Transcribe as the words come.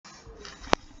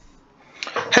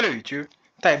Hello YouTube,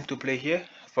 time to play here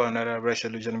for another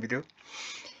resolution video.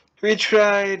 We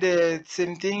try the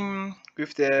same thing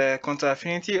with the counter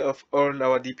affinity of all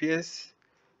our DPS,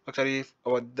 actually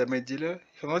our damage dealer.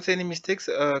 If I'm not saying any mistakes,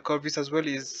 Corvus as well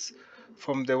is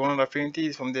from the one affinity,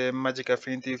 is from the magic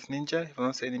affinity of ninja, if I'm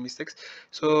not saying any mistakes.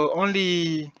 So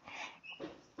normally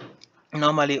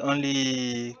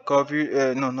only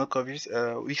Corvus, no not Corvus,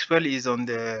 Wixwell is on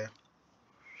the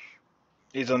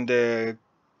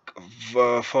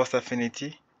first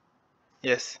affinity.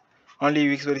 Yes, only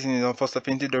Wixwell is on first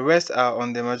affinity. The rest are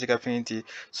on the magic affinity.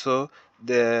 So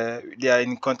they are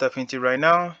in counter affinity right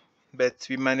now, but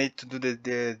we managed to do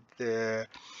the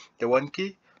one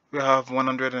key. We have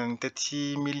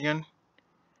 130 million,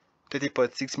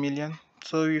 30.6 million.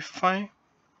 So we're fine.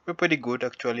 We're pretty good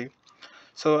actually.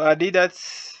 So I did that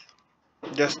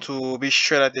just to be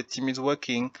sure that the team is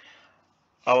working.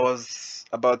 I was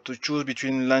about to choose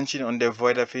between launching on the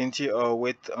void affinity or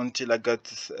wait until I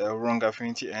got a wrong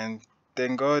affinity, and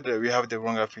thank God we have the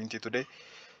wrong affinity today.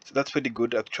 So that's pretty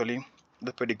good actually.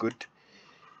 That's pretty good.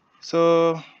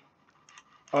 So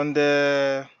on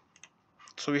the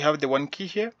so we have the one key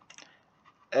here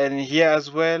and here as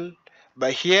well.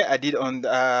 But here I did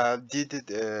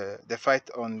the fight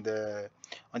on the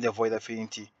void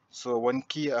affinity. So one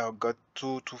key I got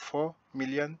 2 to 4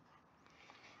 million.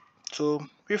 So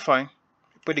we're fine.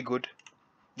 Pretty good.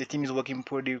 The team is working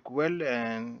pretty well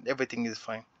and everything is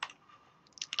fine.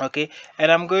 Okay, and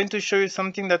I'm going to show you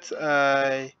something that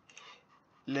I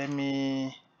don't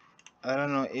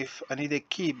know if I need a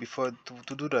key before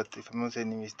to do that, if I'm not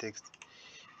saying any mistakes.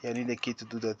 Yeah, I need a key to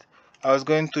do that. I was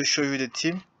going to show you the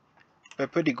team,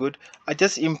 but pretty good. I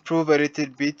just improved a little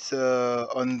bit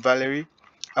on Valerie.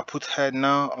 I put her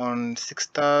now on 6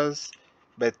 stars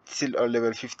but still on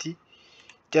level 50,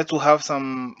 just to have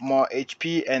some more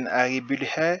HP, and I rebuild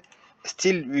her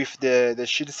still with the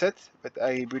shield set, but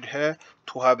I rebuild her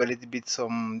to have a little bit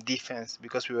some defense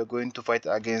because we were going to fight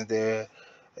against the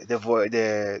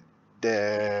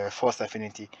force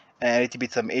affinity, and a little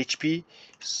bit some HP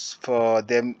for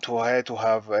them to her to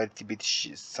have a little bit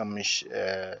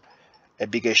a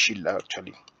bigger shield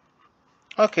actually.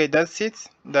 Okay, that's it.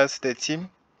 That's the team.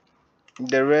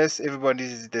 The rest, everybody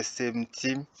is the same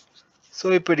team. So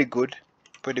we're pretty good,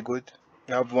 pretty good.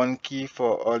 We have one key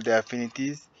for all the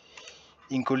affinities,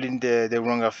 including the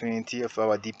wrong affinity of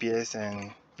our DPS,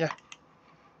 and yeah,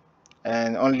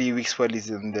 and only Wixwell is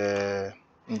in the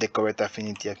correct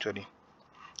affinity actually.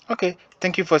 Okay,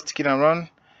 thank you for sticking around,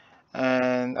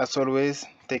 and as always,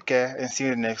 take care and see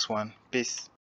you in the next one. Peace.